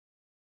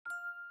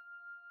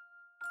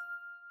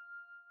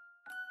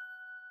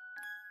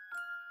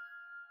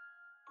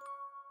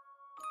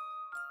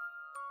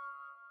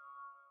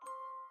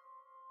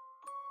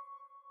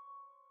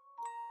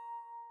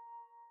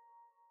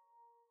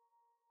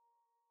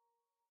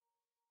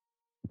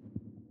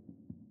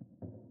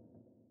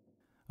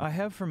I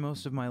have for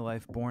most of my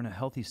life borne a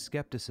healthy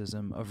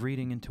skepticism of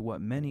reading into what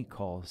many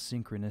call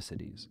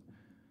synchronicities.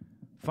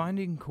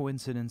 Finding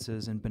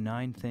coincidences and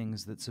benign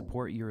things that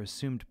support your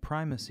assumed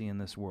primacy in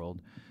this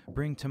world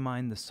bring to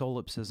mind the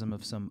solipsism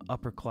of some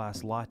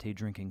upper-class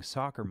latte-drinking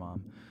soccer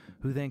mom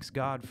who thanks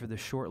God for the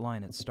short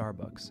line at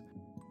Starbucks,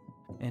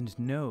 and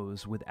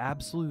knows with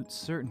absolute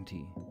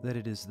certainty that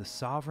it is the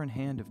sovereign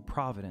hand of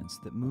providence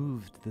that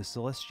moved the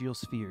celestial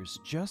spheres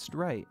just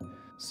right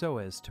so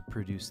as to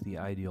produce the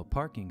ideal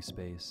parking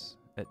space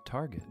at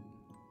Target.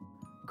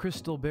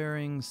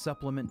 Crystal-bearing,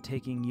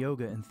 supplement-taking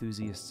yoga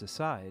enthusiasts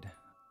aside,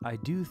 I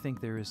do think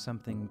there is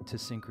something to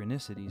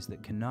synchronicities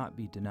that cannot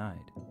be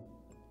denied.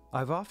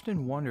 I've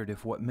often wondered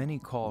if what many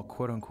call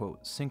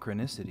quote-unquote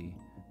synchronicity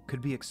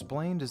could be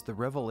explained as the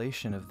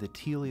revelation of the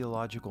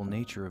teleological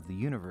nature of the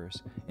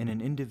universe in an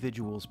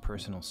individual's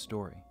personal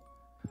story.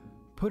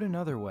 Put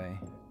another way,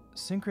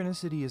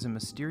 synchronicity is a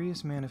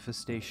mysterious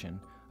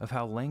manifestation of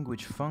how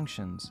language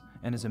functions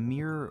and is a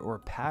mirror or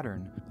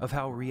pattern of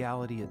how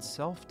reality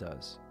itself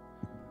does.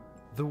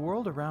 The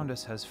world around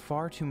us has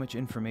far too much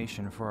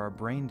information for our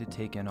brain to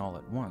take in all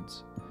at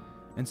once,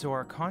 and so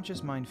our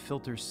conscious mind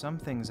filters some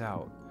things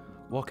out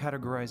while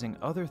categorizing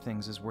other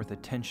things as worth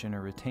attention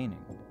or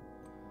retaining.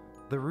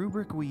 The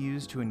rubric we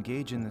use to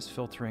engage in this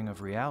filtering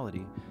of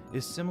reality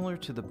is similar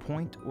to the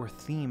point or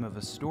theme of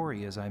a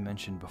story, as I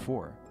mentioned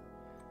before.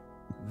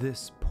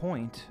 This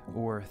point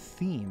or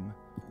theme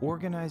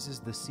organizes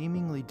the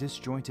seemingly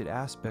disjointed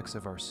aspects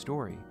of our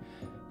story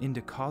into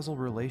causal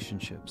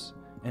relationships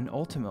and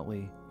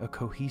ultimately a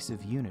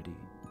cohesive unity.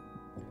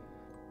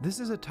 This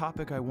is a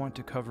topic I want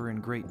to cover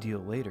in great deal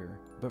later,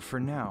 but for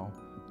now,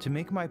 to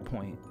make my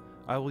point,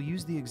 I will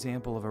use the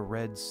example of a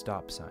red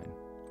stop sign.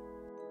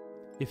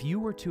 If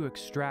you were to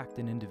extract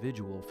an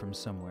individual from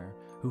somewhere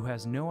who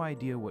has no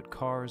idea what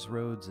cars,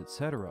 roads,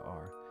 etc.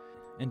 are,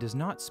 and does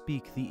not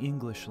speak the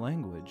English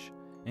language,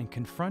 and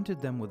confronted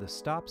them with a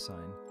stop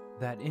sign,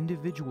 that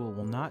individual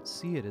will not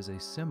see it as a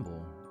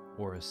symbol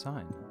or a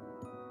sign.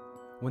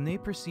 When they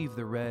perceive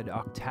the red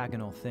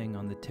octagonal thing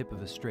on the tip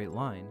of a straight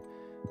line,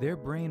 their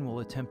brain will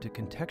attempt to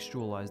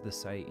contextualize the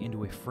sight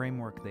into a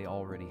framework they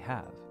already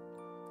have.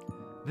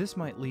 This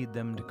might lead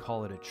them to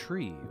call it a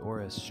tree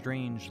or a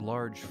strange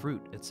large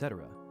fruit,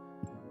 etc.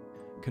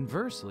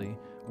 Conversely,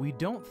 we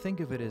don't think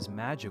of it as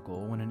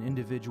magical when an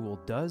individual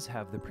does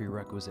have the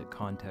prerequisite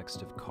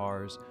context of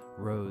cars,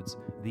 roads,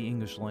 the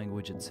English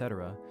language,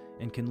 etc.,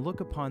 and can look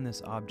upon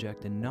this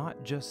object and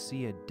not just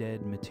see a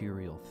dead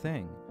material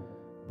thing,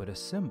 but a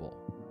symbol.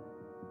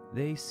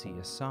 They see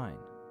a sign.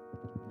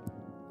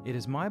 It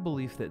is my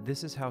belief that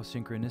this is how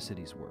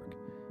synchronicities work,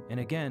 and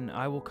again,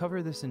 I will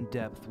cover this in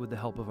depth with the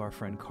help of our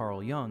friend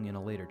Carl Jung in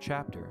a later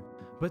chapter,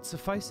 but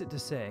suffice it to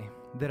say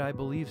that I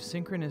believe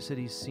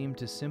synchronicities seem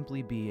to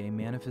simply be a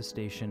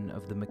manifestation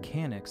of the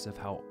mechanics of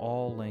how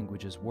all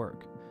languages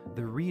work,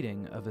 the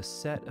reading of a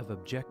set of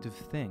objective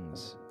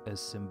things as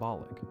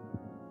symbolic.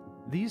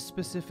 These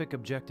specific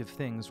objective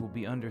things will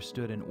be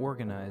understood and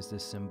organized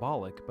as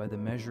symbolic by the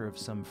measure of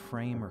some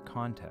frame or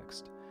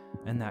context,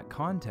 and that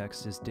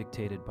context is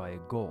dictated by a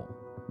goal.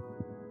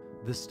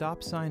 The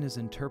stop sign is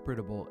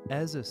interpretable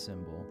as a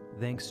symbol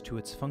thanks to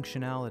its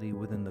functionality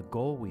within the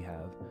goal we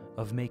have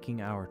of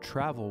making our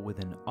travel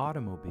within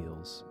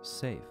automobiles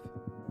safe.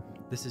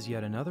 This is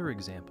yet another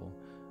example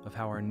of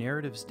how our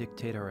narratives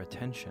dictate our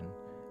attention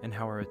and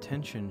how our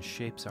attention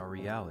shapes our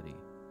reality.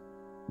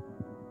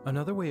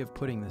 Another way of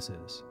putting this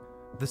is,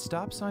 the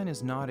stop sign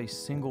is not a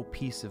single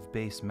piece of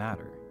base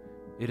matter.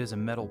 It is a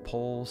metal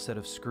pole, set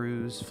of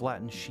screws,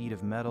 flattened sheet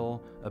of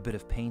metal, a bit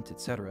of paint,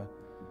 etc.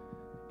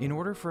 In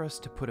order for us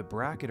to put a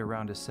bracket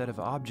around a set of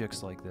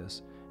objects like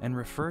this and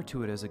refer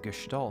to it as a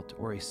gestalt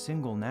or a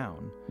single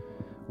noun,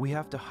 we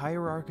have to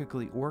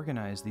hierarchically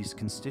organize these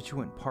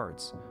constituent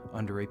parts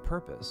under a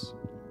purpose.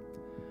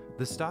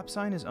 The stop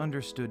sign is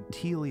understood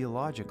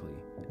teleologically,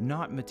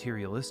 not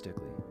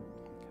materialistically.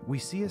 We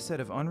see a set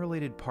of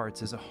unrelated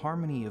parts as a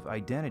harmony of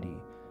identity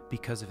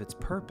because of its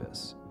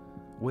purpose.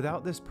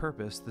 Without this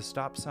purpose, the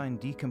stop sign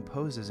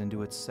decomposes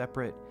into its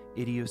separate,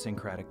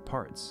 idiosyncratic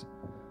parts.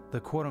 The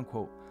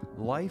quote-unquote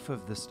life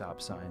of the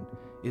stop sign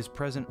is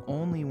present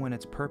only when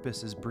its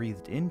purpose is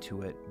breathed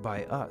into it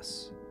by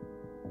us.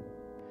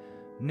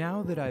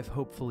 Now that I've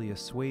hopefully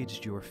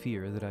assuaged your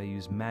fear that I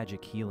use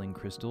magic healing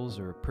crystals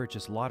or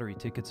purchase lottery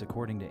tickets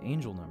according to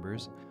angel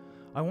numbers,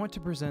 I want to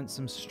present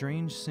some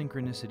strange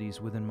synchronicities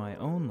within my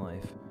own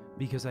life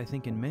because I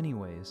think in many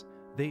ways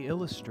they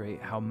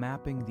illustrate how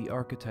mapping the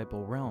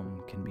archetypal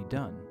realm can be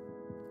done,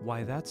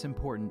 why that's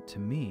important to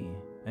me,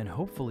 and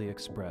hopefully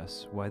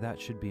express why that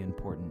should be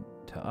important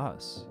to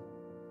us.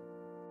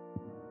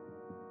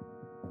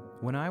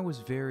 When I was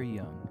very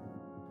young,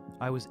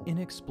 I was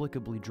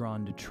inexplicably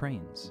drawn to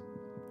trains.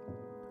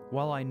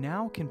 While I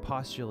now can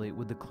postulate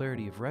with the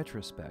clarity of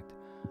retrospect,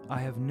 I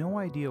have no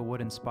idea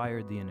what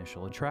inspired the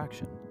initial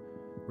attraction.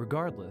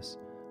 Regardless,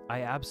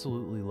 I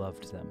absolutely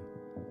loved them.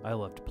 I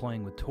loved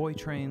playing with toy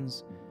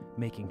trains,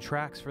 making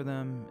tracks for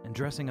them, and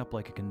dressing up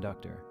like a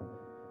conductor.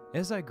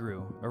 As I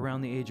grew,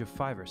 around the age of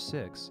 5 or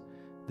 6,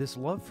 This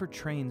love for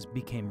trains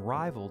became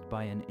rivaled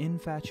by an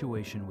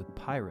infatuation with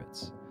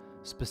pirates,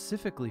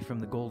 specifically from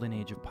the golden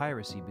age of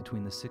piracy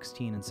between the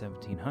 16 and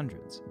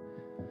 1700s.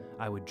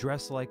 I would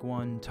dress like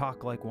one,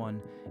 talk like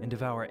one, and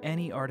devour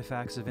any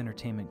artifacts of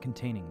entertainment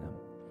containing them.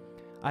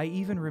 I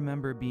even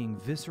remember being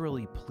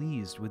viscerally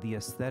pleased with the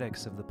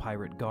aesthetics of the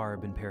pirate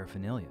garb and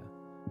paraphernalia.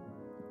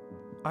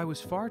 I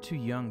was far too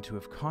young to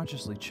have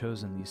consciously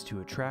chosen these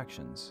two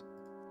attractions.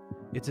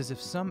 It's as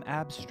if some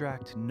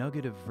abstract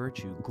nugget of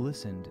virtue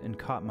glistened and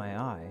caught my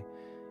eye,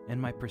 and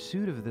my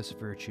pursuit of this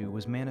virtue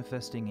was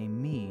manifesting a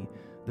me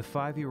the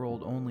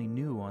 5-year-old only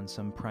knew on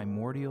some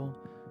primordial,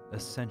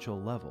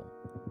 essential level,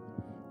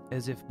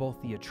 as if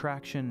both the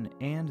attraction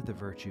and the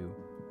virtue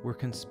were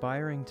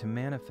conspiring to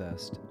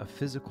manifest a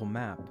physical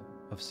map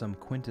of some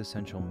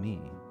quintessential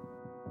me.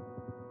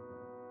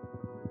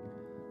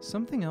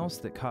 Something else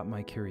that caught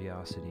my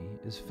curiosity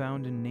is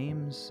found in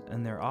names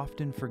and their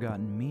often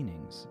forgotten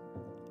meanings.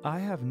 I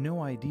have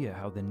no idea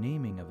how the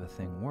naming of a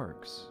thing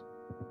works.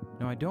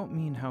 Now, I don't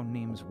mean how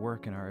names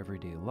work in our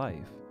everyday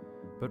life,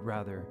 but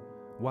rather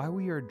why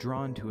we are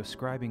drawn to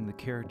ascribing the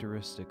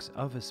characteristics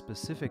of a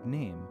specific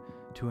name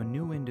to a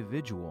new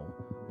individual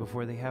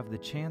before they have the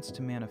chance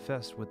to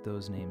manifest what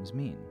those names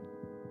mean.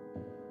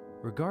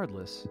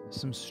 Regardless,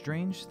 some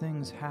strange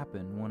things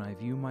happen when I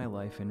view my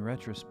life in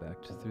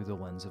retrospect through the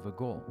lens of a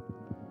goal.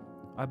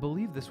 I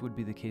believe this would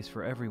be the case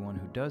for everyone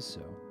who does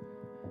so,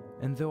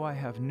 and though I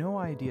have no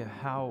idea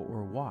how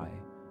or why,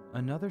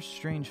 another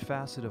strange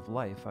facet of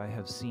life I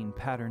have seen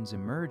patterns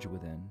emerge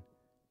within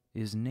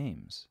is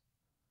names.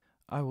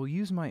 I will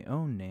use my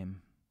own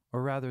name,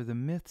 or rather the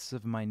myths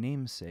of my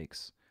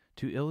namesakes,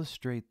 to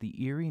illustrate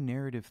the eerie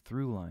narrative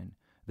through-line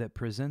that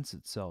presents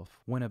itself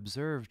when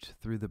observed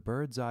through the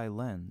bird's-eye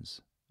lens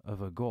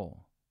of a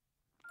goal.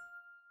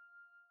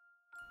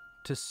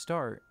 To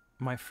start,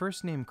 my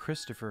first name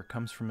Christopher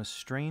comes from a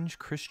strange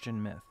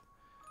Christian myth.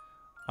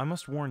 I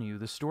must warn you,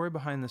 the story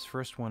behind this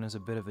first one is a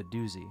bit of a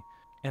doozy,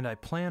 and I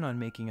plan on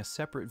making a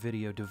separate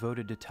video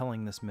devoted to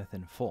telling this myth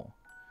in full.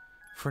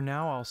 For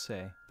now, I'll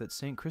say that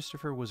St.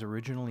 Christopher was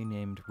originally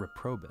named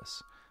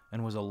Reprobus,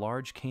 and was a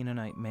large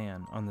Canaanite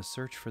man on the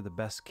search for the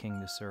best king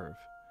to serve.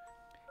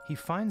 He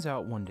finds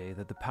out one day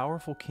that the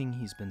powerful king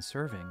he's been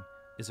serving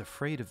is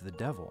afraid of the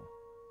devil,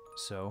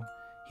 so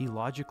he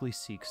logically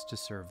seeks to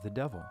serve the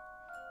devil.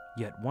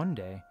 Yet one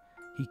day,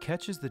 he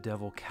catches the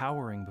devil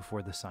cowering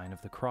before the sign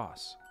of the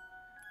cross.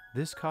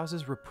 This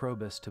causes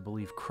Reprobus to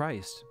believe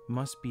Christ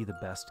must be the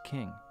best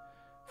king,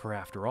 for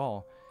after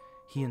all,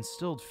 he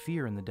instilled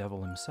fear in the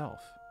devil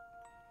himself.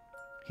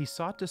 He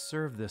sought to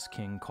serve this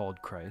king called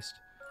Christ,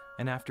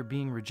 and after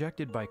being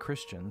rejected by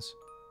Christians,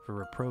 for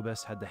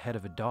Reprobus had the head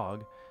of a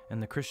dog,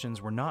 and the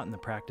Christians were not in the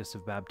practice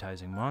of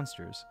baptizing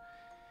monsters,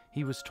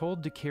 he was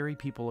told to carry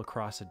people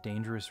across a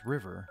dangerous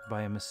river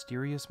by a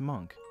mysterious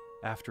monk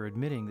after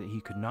admitting that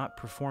he could not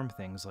perform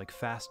things like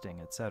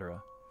fasting,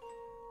 etc.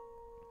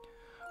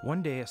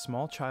 One day, a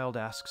small child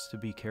asks to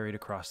be carried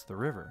across the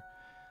river.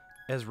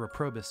 As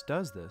Reprobus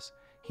does this,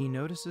 he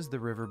notices the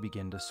river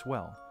begin to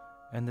swell,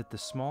 and that the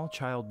small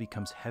child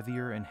becomes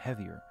heavier and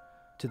heavier,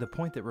 to the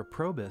point that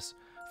Reprobus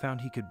found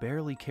he could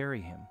barely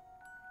carry him.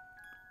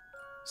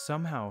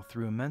 Somehow,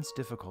 through immense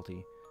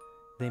difficulty,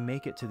 they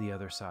make it to the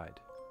other side.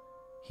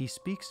 He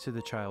speaks to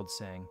the child,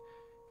 saying,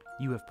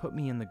 "You have put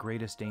me in the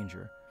greatest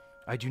danger.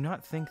 I do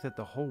not think that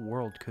the whole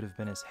world could have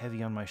been as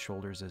heavy on my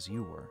shoulders as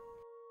you were."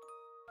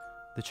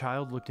 The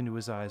child looked into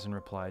his eyes and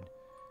replied,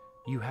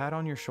 "You had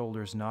on your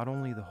shoulders not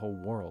only the whole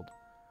world,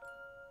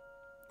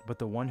 but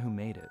the one who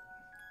made it.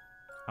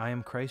 I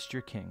am Christ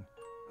your King,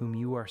 whom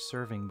you are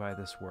serving by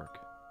this work."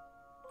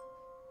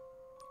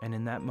 And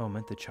in that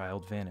moment the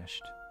child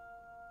vanished.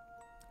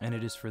 And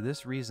it is for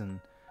this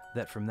reason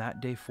that from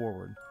that day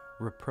forward,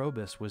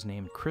 Reprobus was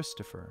named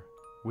Christopher,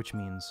 which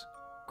means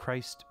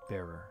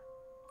Christ-bearer.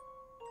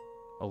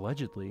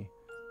 Allegedly,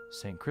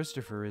 St.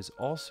 Christopher is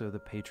also the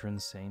patron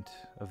saint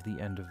of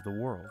the end of the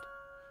world,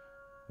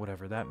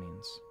 whatever that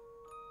means.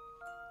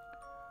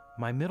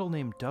 My middle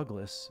name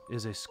Douglas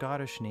is a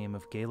Scottish name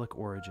of Gaelic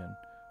origin,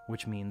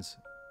 which means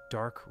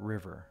dark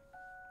river.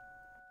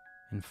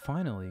 And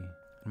finally,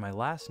 my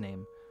last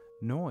name,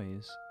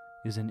 Noise,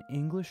 is an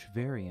English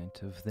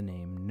variant of the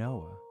name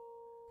Noah.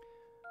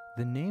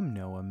 The name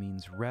Noah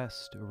means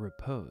rest or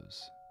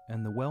repose,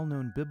 and the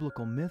well-known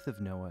biblical myth of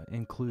Noah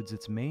includes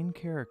its main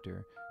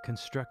character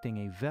constructing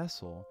a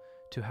vessel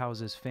to house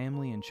his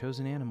family and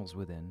chosen animals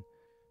within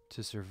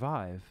to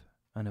survive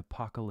an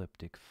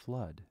apocalyptic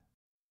flood.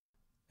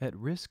 At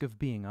risk of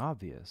being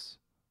obvious,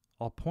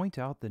 I'll point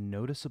out the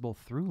noticeable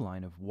through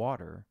line of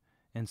water,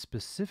 and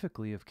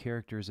specifically of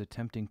characters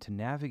attempting to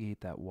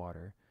navigate that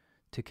water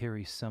to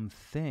carry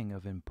something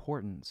of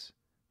importance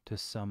to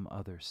some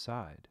other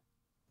side,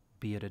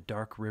 be it a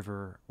dark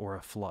river or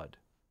a flood.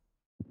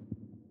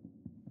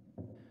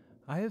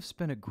 I have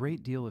spent a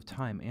great deal of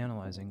time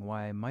analyzing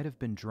why I might have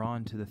been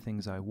drawn to the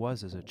things I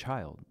was as a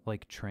child,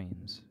 like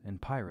trains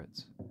and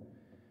pirates.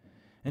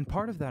 And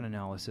part of that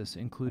analysis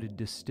included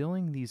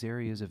distilling these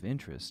areas of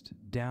interest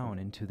down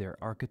into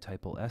their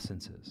archetypal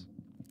essences.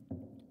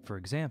 For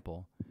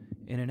example,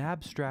 in an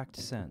abstract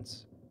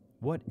sense,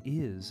 what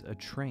is a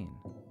train?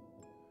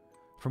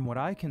 From what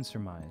I can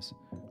surmise,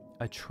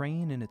 a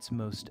train in its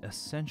most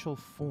essential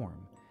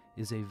form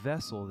is a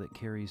vessel that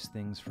carries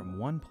things from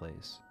one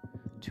place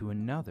to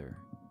another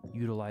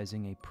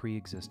utilizing a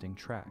pre-existing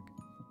track.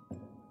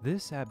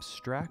 This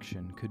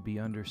abstraction could be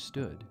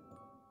understood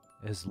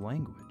as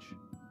language.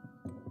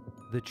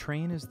 The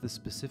train is the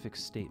specific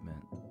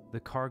statement, the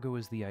cargo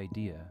is the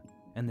idea,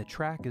 and the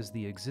track is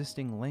the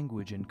existing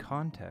language and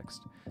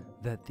context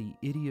that the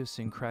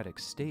idiosyncratic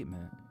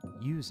statement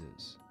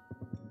uses.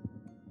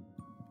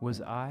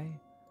 Was I,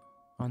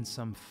 on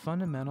some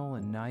fundamental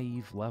and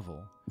naive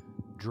level,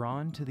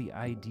 drawn to the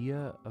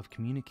idea of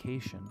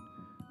communication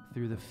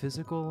through the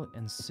physical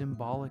and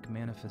symbolic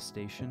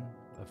manifestation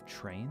of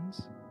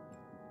trains?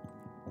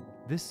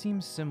 This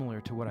seems similar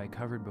to what I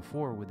covered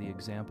before with the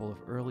example of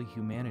early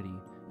humanity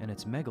and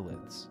its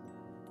megaliths.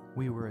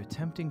 We were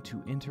attempting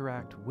to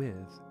interact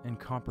with and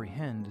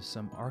comprehend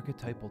some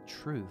archetypal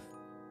truth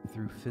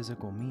through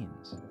physical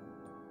means.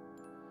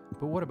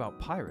 But what about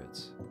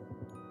pirates?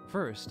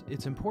 First,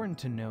 it's important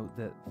to note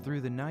that through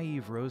the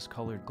naive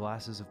rose-colored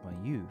glasses of my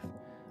youth,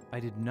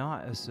 I did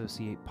not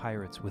associate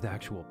pirates with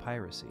actual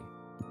piracy,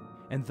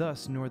 and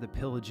thus nor the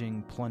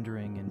pillaging,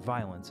 plundering, and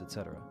violence,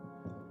 etc.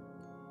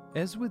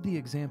 As with the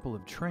example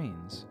of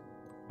trains,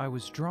 I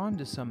was drawn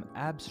to some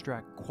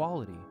abstract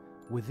quality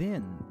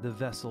within the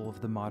vessel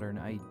of the modern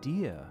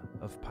idea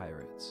of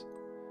pirates.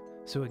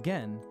 So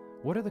again,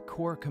 what are the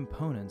core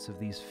components of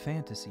these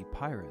fantasy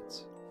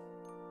pirates?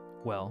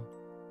 Well,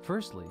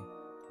 firstly,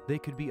 they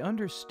could be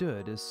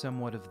understood as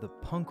somewhat of the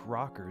punk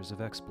rockers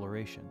of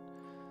exploration,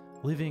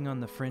 living on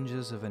the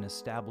fringes of an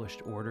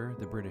established order,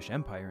 the British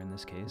Empire in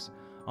this case,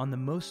 on the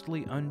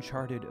mostly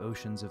uncharted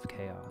oceans of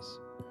chaos.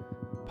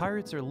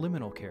 Pirates are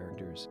liminal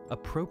characters,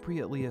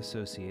 appropriately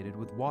associated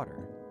with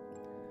water.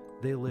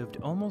 They lived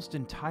almost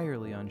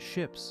entirely on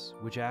ships,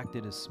 which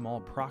acted as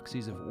small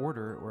proxies of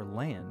order or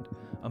land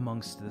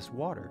amongst this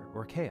water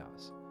or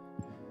chaos.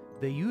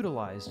 They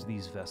utilized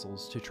these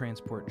vessels to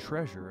transport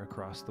treasure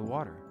across the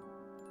water.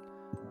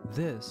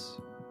 This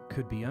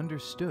could be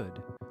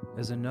understood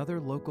as another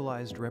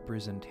localized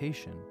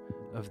representation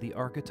of the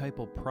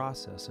archetypal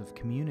process of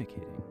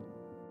communicating.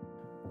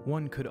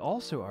 One could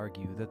also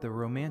argue that the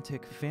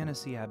romantic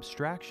fantasy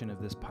abstraction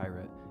of this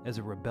pirate as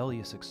a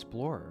rebellious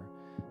explorer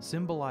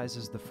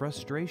symbolizes the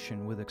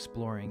frustration with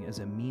exploring as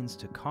a means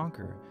to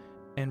conquer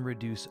and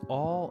reduce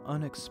all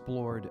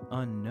unexplored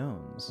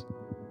unknowns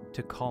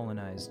to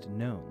colonized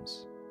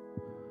knowns.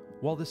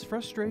 While this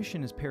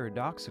frustration is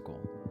paradoxical,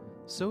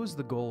 so is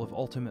the goal of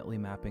ultimately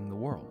mapping the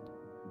world.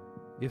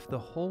 If the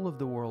whole of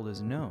the world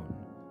is known,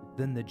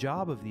 then the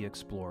job of the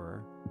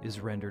explorer is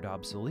rendered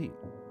obsolete.